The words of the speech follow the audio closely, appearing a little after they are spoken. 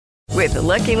With the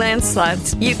Lucky Land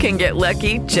Slots, you can get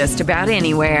lucky just about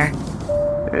anywhere.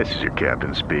 This is your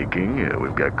captain speaking.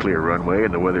 We've got clear runway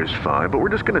and the weather's fine, but we're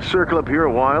just going to circle up here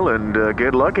a while and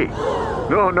get lucky.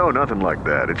 No, nothing like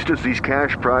that. It's just these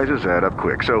cash prizes add up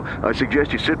quick. So I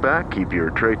suggest you sit back, keep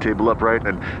your tray table upright,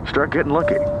 and start getting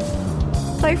lucky.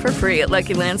 Play for free at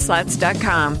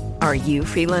LuckyLandSlots.com. Are you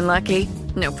feeling lucky?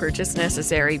 No purchase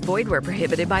necessary. Void where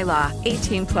prohibited by law.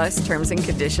 18 plus terms and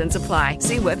conditions apply.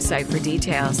 See website for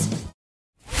details.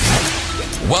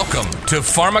 Welcome to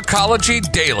Pharmacology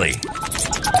Daily.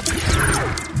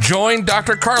 Join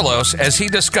Dr. Carlos as he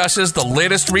discusses the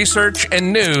latest research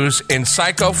and news in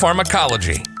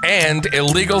psychopharmacology and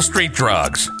illegal street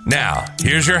drugs. Now,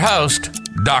 here's your host,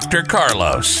 Dr.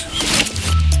 Carlos.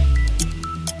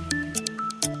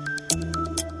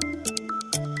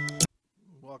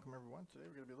 Welcome, everyone. Today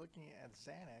we're going to be looking at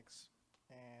Xanax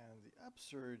and the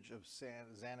upsurge of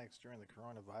Xanax during the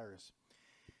coronavirus.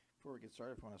 Before we get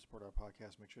started, if you want to support our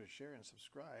podcast, make sure to share and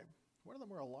subscribe. One of the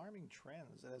more alarming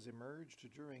trends that has emerged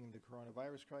during the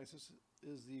coronavirus crisis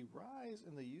is the rise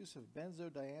in the use of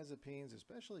benzodiazepines,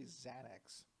 especially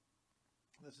Xanax.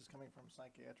 This is coming from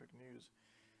Psychiatric News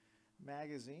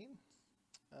magazine.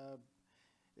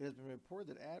 It has been reported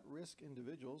that at-risk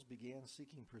individuals began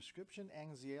seeking prescription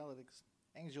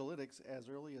anxiolytics as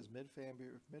early as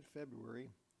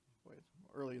mid-February,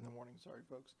 early in the morning, sorry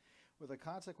folks, with a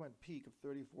consequent peak of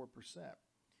 34%.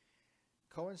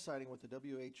 Coinciding with the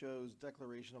WHO's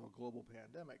declaration of a global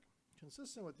pandemic,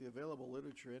 consistent with the available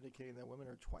literature indicating that women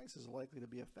are twice as likely to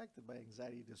be affected by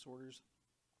anxiety disorders,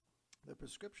 the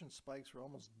prescription spikes were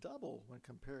almost double when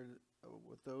compared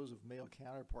with those of male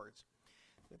counterparts.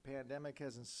 The pandemic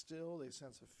has instilled a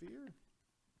sense of fear,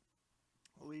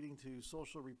 leading to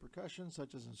social repercussions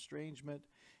such as estrangement,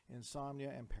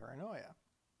 insomnia, and paranoia.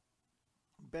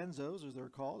 Benzos, as they're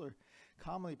called, are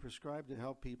commonly prescribed to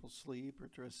help people sleep or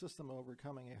to assist them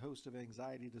overcoming a host of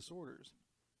anxiety disorders.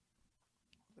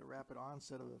 The rapid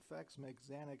onset of effects makes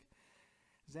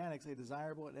Xanax a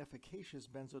desirable and efficacious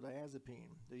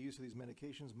benzodiazepine. The use of these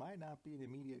medications might not be an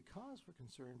immediate cause for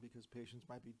concern because patients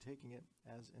might be taking it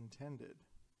as intended.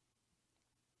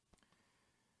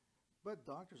 But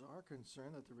doctors are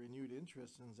concerned that the renewed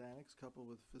interest in Xanax, coupled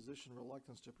with physician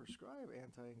reluctance to prescribe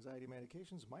anti-anxiety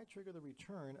medications, might trigger the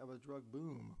return of a drug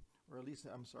boom, or at least,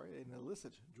 an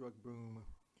illicit drug boom.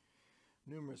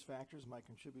 Numerous factors might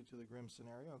contribute to the grim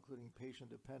scenario, including patient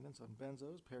dependence on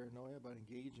benzos, paranoia about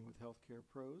engaging with healthcare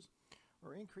pros,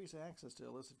 or increased access to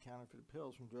illicit counterfeit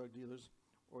pills from drug dealers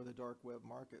or the dark web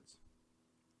markets.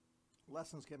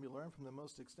 Lessons can be learned from the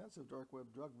most extensive dark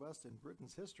web drug bust in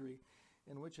Britain's history,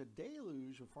 in which a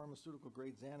deluge of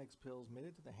pharmaceutical-grade Xanax pills made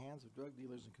it to the hands of drug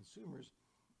dealers and consumers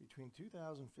between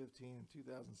 2015 and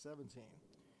 2017.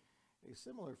 A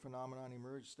similar phenomenon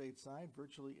emerged stateside,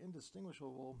 virtually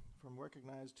indistinguishable from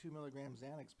recognized 2 milligram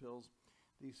Xanax pills.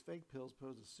 These fake pills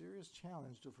pose a serious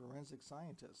challenge to forensic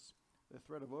scientists. The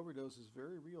threat of overdose is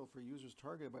very real for users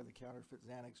targeted by the counterfeit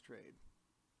Xanax trade.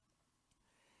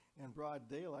 In broad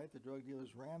daylight, the drug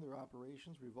dealers ran their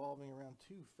operations revolving around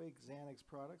two fake Xanax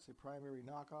products, a primary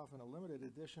knockoff and a limited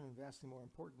edition and vastly more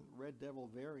important Red Devil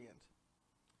variant.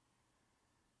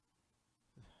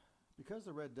 Because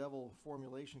the Red Devil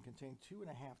formulation contained 2.5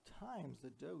 times the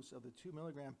dose of the 2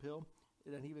 milligram pill,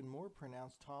 it had even more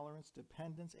pronounced tolerance,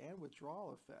 dependence, and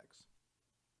withdrawal effects.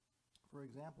 For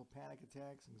example, panic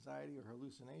attacks, anxiety, or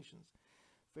hallucinations.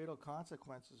 Fatal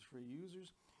consequences for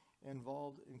users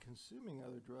involved in consuming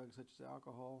other drugs such as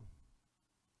alcohol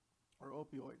or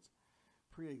opioids.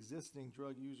 Pre-existing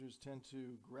drug users tend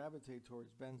to gravitate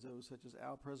towards benzos such as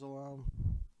alprazolam,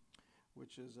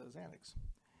 which is Xanax,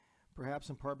 perhaps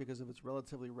in part because of its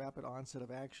relatively rapid onset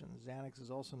of action. Xanax is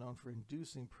also known for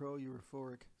inducing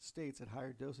pro-euphoric states at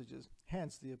higher dosages,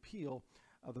 hence the appeal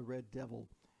of the Red Devil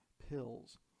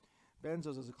pills.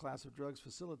 Benzos as a class of drugs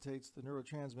facilitates the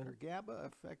neurotransmitter GABA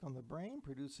effect on the brain,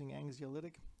 producing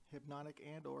anxiolytic, hypnotic,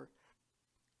 and or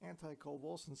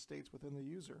anticonvulsant states within the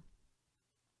user.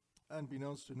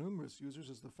 Unbeknownst to numerous users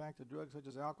is the fact that drugs such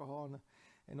as alcohol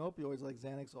and opioids like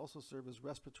Xanax also serve as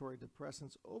respiratory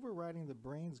depressants, overriding the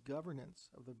brain's governance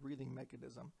of the breathing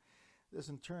mechanism. This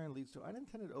in turn leads to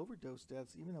unintended overdose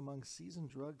deaths even among seasoned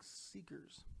drug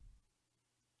seekers.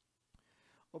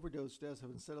 Overdose deaths have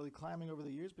been steadily climbing over the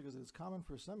years because it is common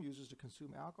for some users to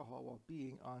consume alcohol while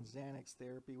being on Xanax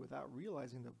therapy without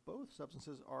realizing that both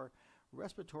substances are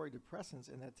respiratory depressants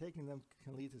and that taking them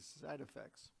can lead to side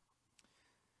effects.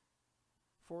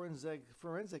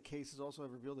 Forensic cases also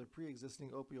have revealed that pre-existing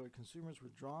opioid consumers were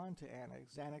drawn to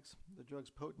Xanax. The drug's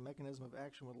potent mechanism of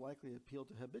action would likely appeal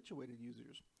to habituated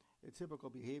users. A typical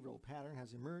behavioral pattern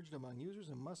has emerged among users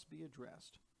and must be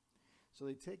addressed. So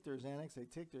they take their Xanax, they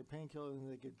take their painkiller, and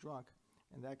they get drunk,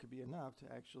 and that could be enough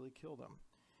to actually kill them.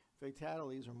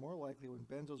 Fatalities are more likely when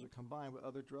benzos are combined with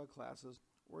other drug classes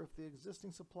or if the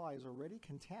existing supply is already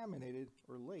contaminated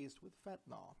or laced with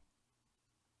fentanyl.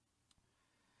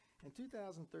 In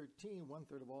 2013,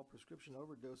 one-third of all prescription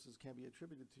overdoses can be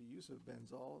attributed to use of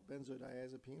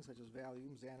benzodiazepines such as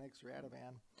Valium, Xanax, or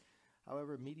Ativan.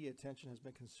 However, media attention has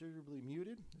been considerably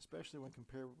muted, especially when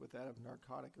compared with that of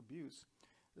narcotic abuse.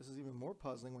 This is even more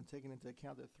puzzling when taking into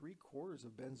account that 3/4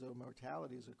 of benzo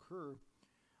mortalities occur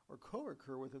or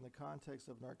co-occur within the context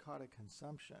of narcotic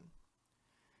consumption.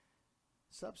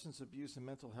 Substance Abuse and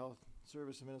Mental Health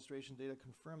Service Administration data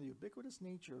confirm the ubiquitous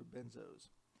nature of benzos,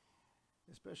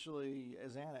 especially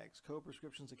Xanax,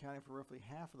 co-prescriptions accounting for roughly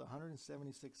half of the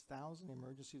 176,000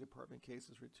 emergency department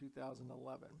cases for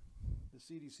 2011. The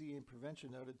CDC in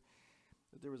prevention noted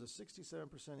that there was a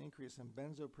 67% increase in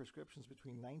benzo prescriptions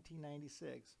between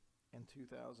 1996 and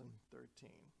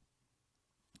 2013.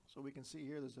 So we can see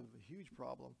here there's a huge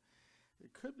problem. There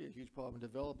could be a huge problem in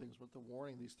developing with the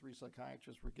warning these 3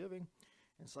 psychiatrists were giving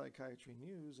in Psychiatry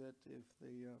News that if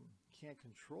they can't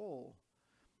control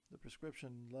the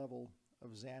prescription level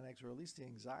of Xanax, or at least the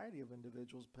anxiety of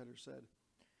individuals, Petter said,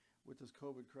 with this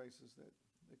COVID crisis, that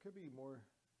there could be more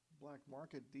black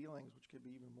market dealings, which could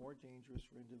be even more dangerous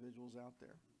for individuals out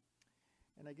there.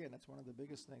 And again, that's one of the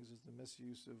biggest things is the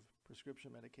misuse of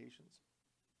prescription medications.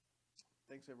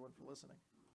 Thanks, everyone, for listening.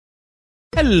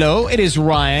 Hello, it is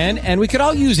Ryan, and we could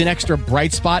all use an extra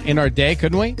bright spot in our day,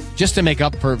 couldn't we? Just to make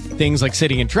up for things like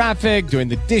sitting in traffic, doing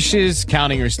the dishes,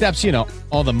 counting your steps, you know,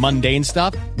 all the mundane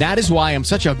stuff. That is why I'm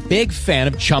such a big fan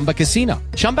of Chumba Casino.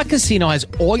 Chumba Casino has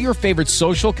all your favorite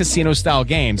social casino-style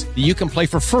games that you can play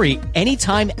for free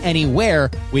anytime, anywhere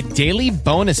with daily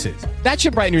bonuses. That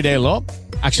should brighten your day a little.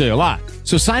 Actually, a lot.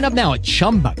 So sign up now at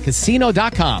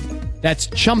ChumbaCasino.com. That's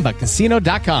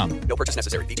ChumbaCasino.com. No purchase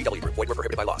necessary. VGW Group. Void where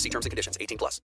prohibited by law. See terms and conditions. 18+.